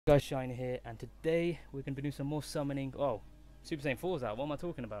Guys, Shine here, and today we're going to be doing some more summoning. Oh, Super Saiyan 4's out. What am I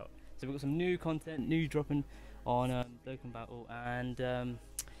talking about? So we've got some new content, new dropping on Dokkan Battle, and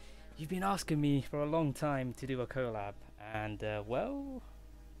you've been asking me for a long time to do a collab, and well,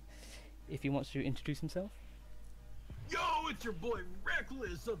 if he wants to introduce himself. Yo, it's your boy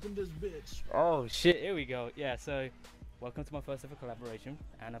Reckless up in this bitch. Oh shit, here we go. Yeah, so welcome to my first ever collaboration,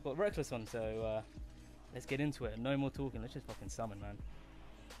 and I've got Reckless on, so let's get into it. No more talking, let's just fucking summon, man.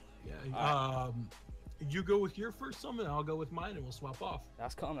 Yeah, you go with your first summon, I'll go with mine, and we'll swap off.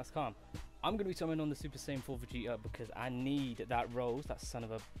 That's calm, that's calm. I'm going to be summoning on the Super Saiyan 4 Vegeta because I need that Rose, that son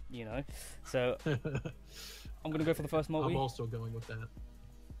of a, you know. So, I'm going to go for the first multi. I'm also going with that.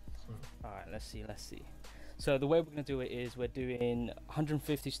 So. Alright, let's see. So, the way we're going to do it is we're doing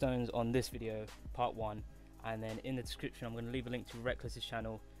 150 stones on this video, part 1. And then in the description, I'm going to leave a link to Reckless's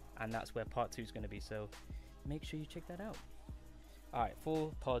channel. And that's where part 2 is going to be. So, make sure you check that out. Alright,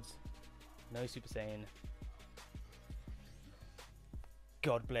 4 pods, no Super Saiyan.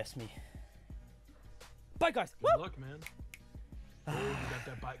 God bless me. Bye, guys. Good Woo! luck, man. Oh, you got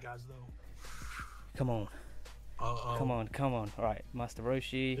that bite, guys, though. Come on. Uh-oh. Come on. Alright, Master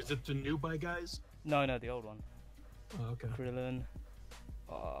Roshi. Is it the new bite, guys? No, the old one. Oh, okay. Krillin.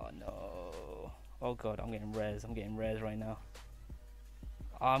 Oh, no. Oh, God, I'm getting res right now.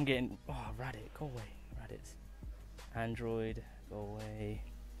 Oh, Raditz, go away. Raditz. Android. Go away.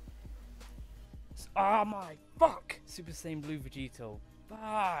 Oh my fuck! Super Saiyan Blue Vegito.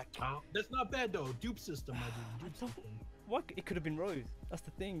 Fuck! That's not bad though. Dupe system, I do. Dupe system. What? It could have been Rose. That's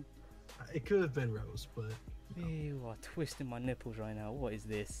the thing. It could have been Rose, but. Ew, I'm twisting my nipples right now. What is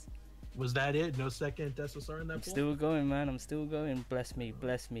this? Was that it? No second SSR in that I'm pool? still going, man. I'm still going. Bless me.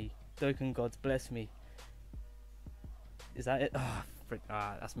 Dokkan gods, bless me. Is that it? Oh, frick.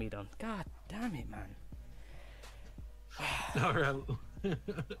 That's me done. God damn it, man. All right.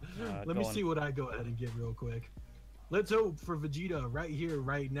 Let me see what I go ahead and get real quick. Let's hope for Vegeta right here,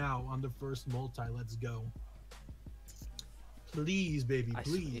 right now on the first multi. Let's go. Please, baby,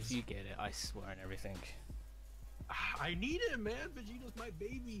 please. If you get it, I swear on everything. I need it, man. Vegeta's my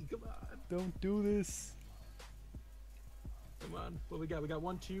baby. Come on. Don't do this. Come on. What we got? We got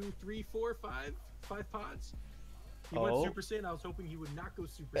 1, 2, 3, 4, 5. 5 pods. He went Super Saiyan. I was hoping he would not go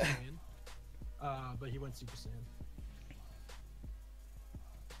Super Saiyan. But he went Super Saiyan.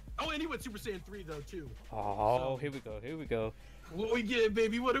 Oh, and he went Super Saiyan 3 though too. Oh, so, here we go. What we get,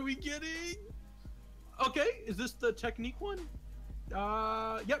 baby? What are we getting? Okay, is this the technique one?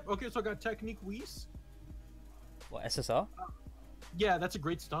 Yep. Okay, so I got technique Whis. What, SSR? Yeah, that's a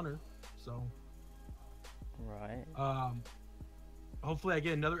great stunner. So. Right. Hopefully I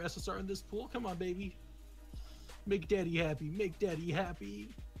get another SSR in this pool. Come on, baby. Make daddy happy. Make daddy happy.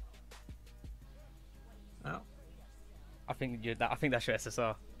 Oh. I think that's your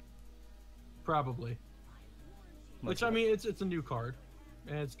SSR. Probably. Which, I mean, it's a new card,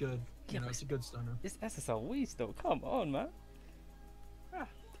 and it's good. You know, it's a good stunner. It's SSR Whis though. Come on, man.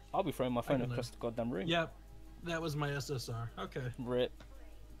 I'll be throwing my phone across the goddamn room. Yep, that was my SSR. Okay. Rip.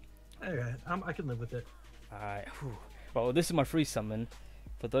 Alright, I can live with it. Alright. Well, this is my free summon.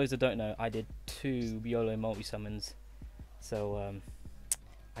 For those that don't know, I did 2 YOLO multi summons, so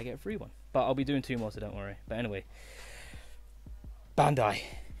I get a free one. But I'll be doing 2 more, so don't worry. But anyway, Bandai.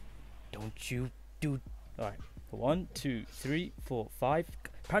 Don't you do. Alright. 1, 2, 3, 4, 5.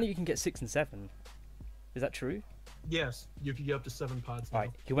 Apparently you can get 6 and 7. Is that true? Yes, you can get up to 7 pods now.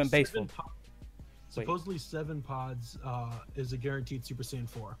 Alright, he went base form. Supposedly 7 pods is a guaranteed Super Saiyan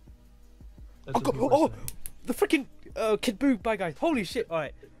 4. That's the freaking Kid Boo. Bye guys. Holy shit.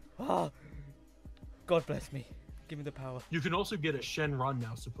 Alright. God bless me. Give me the power. You can also get a Shenron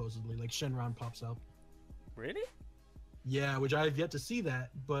now, supposedly. Like Shenron pops up. Really? Yeah, which I have yet to see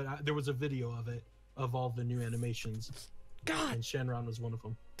that, but there was a video of it, of all the new animations. God! And Shenron was one of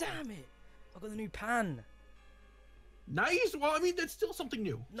them. Damn it! I got the new pan. Nice! Well, I mean, that's still something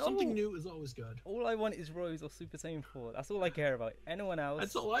new. No. Something new is always good. All I want is Rose or Super Saiyan 4. That's all I care about. Anyone else?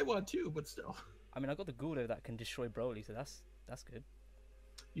 That's all I want too, but still. I mean, I got the Guldo that can destroy Broly, so that's good.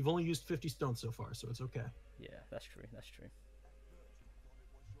 You've only used 50 stones so far, so it's okay. Yeah, that's true.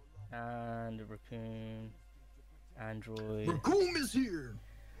 And a Raccoon. Android. Raccoon is here!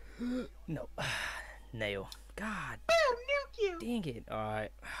 No. Nail. God. Oh, nuke you! Dang it.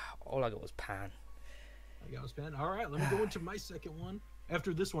 Alright. All I got was pan. I got was pan. Alright, let me go into my second one.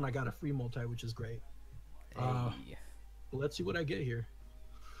 After this one, I got a free multi, which is great. Hey. Let's see what I get here.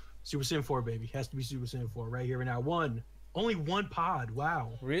 Super Saiyan 4, baby. Has to be Super Saiyan 4 right here and now. Only 1 pod.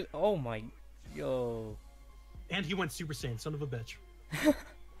 Wow. Really? Oh my. Yo. And he went Super Saiyan, son of a bitch.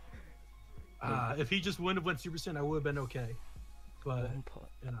 If he just wouldn't have went Super Saiyan, I would have been okay. but One pot.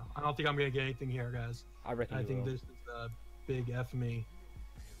 you know, I don't think I'm gonna get anything here, guys. I reckon I you think will. this is a big F me.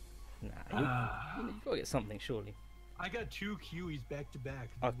 Nah, you gotta get something, surely. I got 2 Kiwis back to back.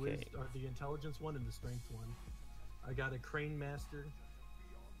 Okay. Or the intelligence one and the strength one. I got a Crane Master.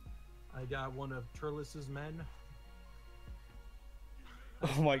 I got one of Turles's men.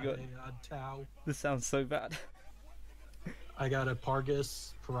 Oh my god. A Tau. This sounds so bad. I got a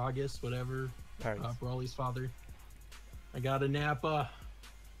Paragus, whatever. Brawly's father. I got a Nappa.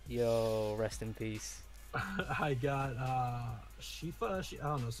 Yo, rest in peace. I got Shifa. I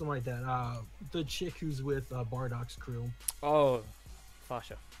don't know, something like that. The chick who's with Bardock's crew. Oh,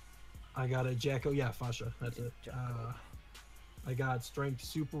 Fasha. I got a Jacko. Yeah, Fasha. That's it. I got strength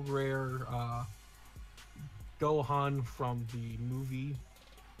super rare. Gohan from the movie,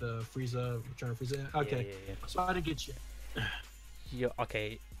 the Frieza, Return of Frieza. Okay, Yeah. so I didn't get shit.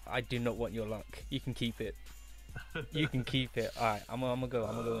 Okay, I do not want your luck. You can keep it. You can keep it. Alright, I'm gonna go in.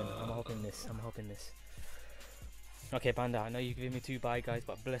 I'm gonna hop in this. Okay, Panda, I know you're giving me 2 bye guys,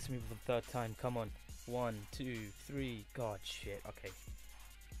 but bless me for the 3rd time. Come on. 1, 2, 3. God, shit. Okay.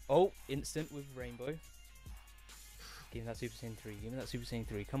 Oh, instant with Rainbow. Give me that Super Saiyan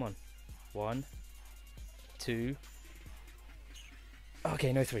 3. Come on. 1, 2.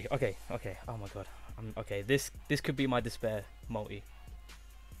 Okay, no 3. Okay. Oh my god. Okay, this could be my despair multi.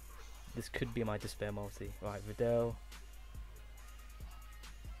 Right, Videl.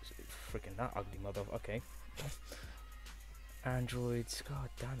 Freaking that ugly mother. Okay. Androids. God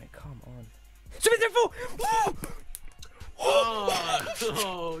damn it! Come on. Supein!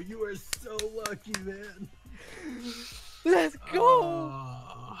 Oh, you are so lucky, man. Let's go!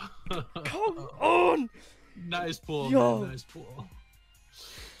 Come on! Nice pull, Yo. man. Nice pull.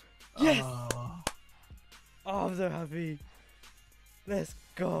 Yes! Oh, I'm so happy. Let's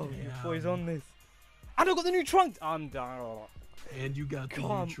go. Yeah. Your boy's on this. And I got the new trunks. I'm done. And you got the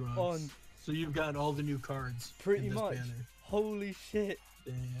Come new trunks. on. So you've got all the new cards. Pretty in this much. banner. Holy shit.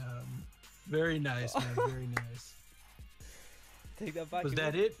 Damn. Very nice, man. Very nice. Take that back. Was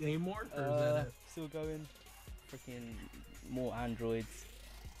that it? Any more? Or is that it? Still going. Freaking more androids.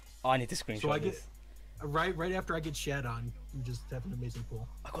 Oh, I need to screenshot So I this. get right after I get shat on, you just have an amazing pull.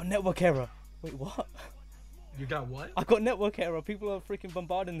 I got network error. Wait, what? You got what? I got network error. People are freaking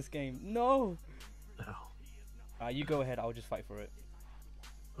bombarding this game. No. Oh. You go ahead. I'll just fight for it.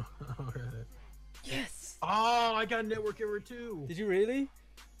 Alright. Yes. Oh, I got network error too. Did you really?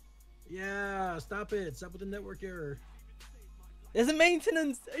 Yeah, stop it. Stop with the network error. There's a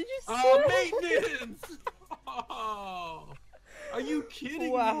maintenance. Are you Oh, serious? maintenance! Oh, are you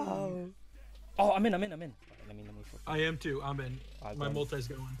kidding Wow. me? Oh, I'm in. Right, let me. I am too. I'm in. Alright, My go on. multi's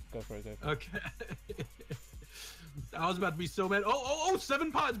going. Go for it. Okay. I was about to be so mad. Oh,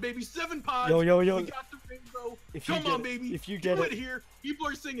 7 pods, baby. 7 pods. Yo. We got the rainbow. Come on, baby. If you get Do it here. People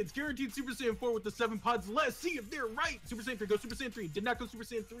are saying it's guaranteed Super Saiyan 4 with the 7 pods. Let's see if they're right. Super Saiyan 3. Go Super Saiyan 3. Did not go Super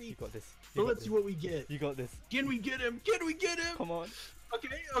Saiyan 3. You got this. So let's see what we get. You got this. Can we get him? Come on.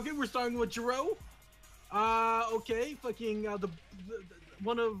 Okay, we're starting with Jiro. Okay, fucking the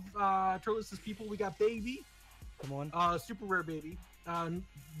one of Turles's people. We got Baby. Come on. Super rare Baby.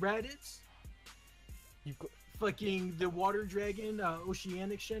 Raditz. You got. Fucking the water dragon.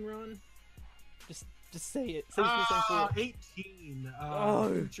 Oceanic Shenron. Just say it. Say Super Saiyan 4. 18. Oh.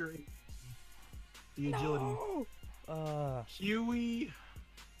 Future 18. The agility. No. Huey.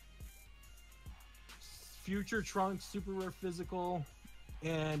 Future Trunks. Super rare physical.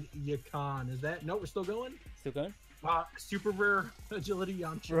 And Yakan. Is that? No, we're still going. Still going? Super rare agility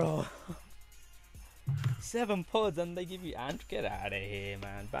Yamcha. Bro. 7 pods and they give you Ant. Get out of here,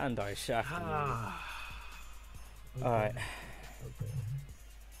 man. Bandai shafting you. Alright. Okay.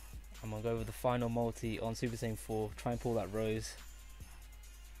 I'm gonna go with the final multi on Super Saiyan 4. Try and pull that Rose.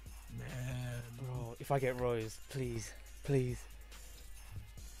 Man. Bro, if I get Rose, please.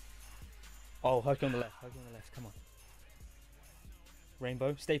 Oh, Herc on the left. Come on.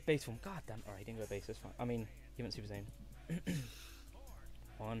 Rainbow. Stay base form. God damn. Alright, he didn't go base. That's fine. I mean, he went Super Saiyan.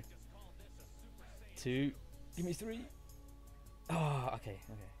 1, 2. Give me 3. Oh, okay.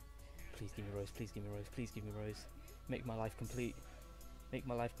 Please give me Rose. Make my life complete.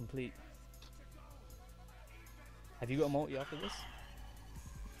 Have you got a multi after this?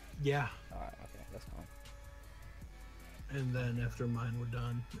 Yeah. Alright, okay, that's fine. And then after mine, we're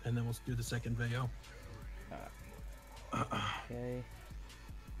done. And then we'll do the second Veo. Okay.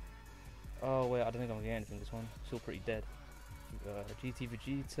 Oh wait, I don't think I'm gonna get anything this one. Still pretty dead. GT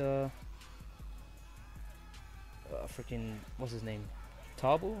Vegeta. Freaking, what's his name?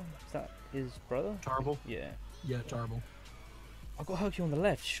 Tarble? Is that his brother? Tarble? Yeah. Yeah, Tarble. I've got Hercule on the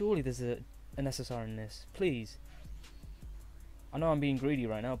left. Surely there's an SSR in this. Please. I know I'm being greedy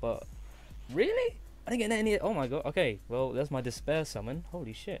right now, but really? I didn't get any. Oh my god. Okay, well, that's my despair summon.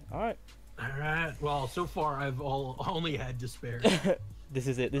 Holy shit. Alright. Alright. Well, so far I've only had despair. This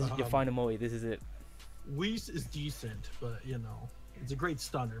is it. This is your final multi. This is it. Whis is decent, but you know, it's a great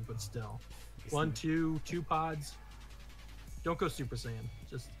stunner, but still. 1, 2, 2 pods. Don't go Super Saiyan.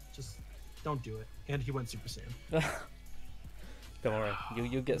 Just don't do it. And he went Super Saiyan. Don't worry.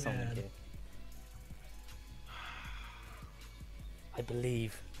 You'll get something here. I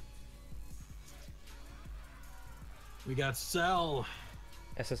believe. We got Cell.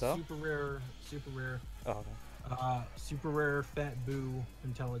 SSR? Super rare. Super rare. Oh, okay. Super rare Fat Boo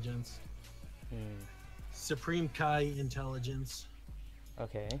intelligence. Supreme Kai intelligence.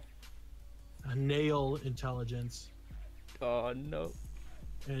 Okay. A Nail intelligence. Oh no.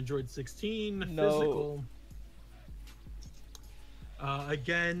 Android 16 No. physical.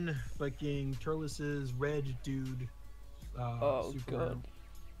 Again, fucking Turles's red dude. Oh super god. rare.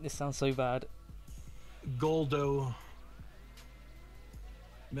 This sounds so bad. Goldo.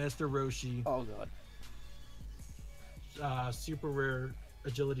 Master Roshi. Oh god. Super rare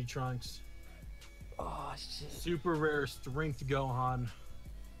Agility Trunks. Oh shit. Super rare Strength Gohan.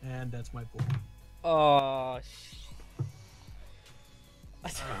 And that's my pool. Oh shit.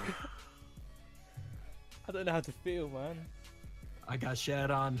 I don't know how to feel, man. I got shat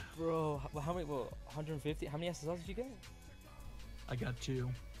on. Bro, how many? What? 150? How many SSRs did you get? I got 2.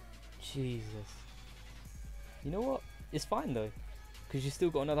 Jesus. You know what? It's fine though, because you still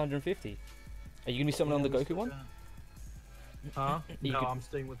got another 150. Are you gonna be summoning on the Goku one? Huh? You No, could- I'm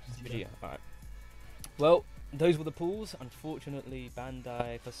staying with Vegeta. Alright. Well, those were the pools. Unfortunately,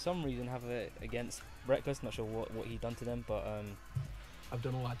 Bandai, for some reason, have it against Reckless. Not sure what he done to them, but I've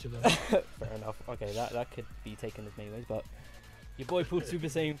done a lot to them. fair enough. Okay, that could be taken as many ways, but your boy pulled Super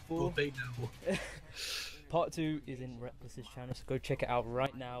Saiyan 4. Well, they know. Part 2 is in Reckless's channel, so go check it out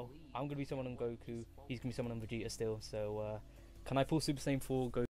right now. I'm gonna be someone on Goku. He's gonna be someone on Vegeta still. So, can I pull Super Saiyan 4? Go.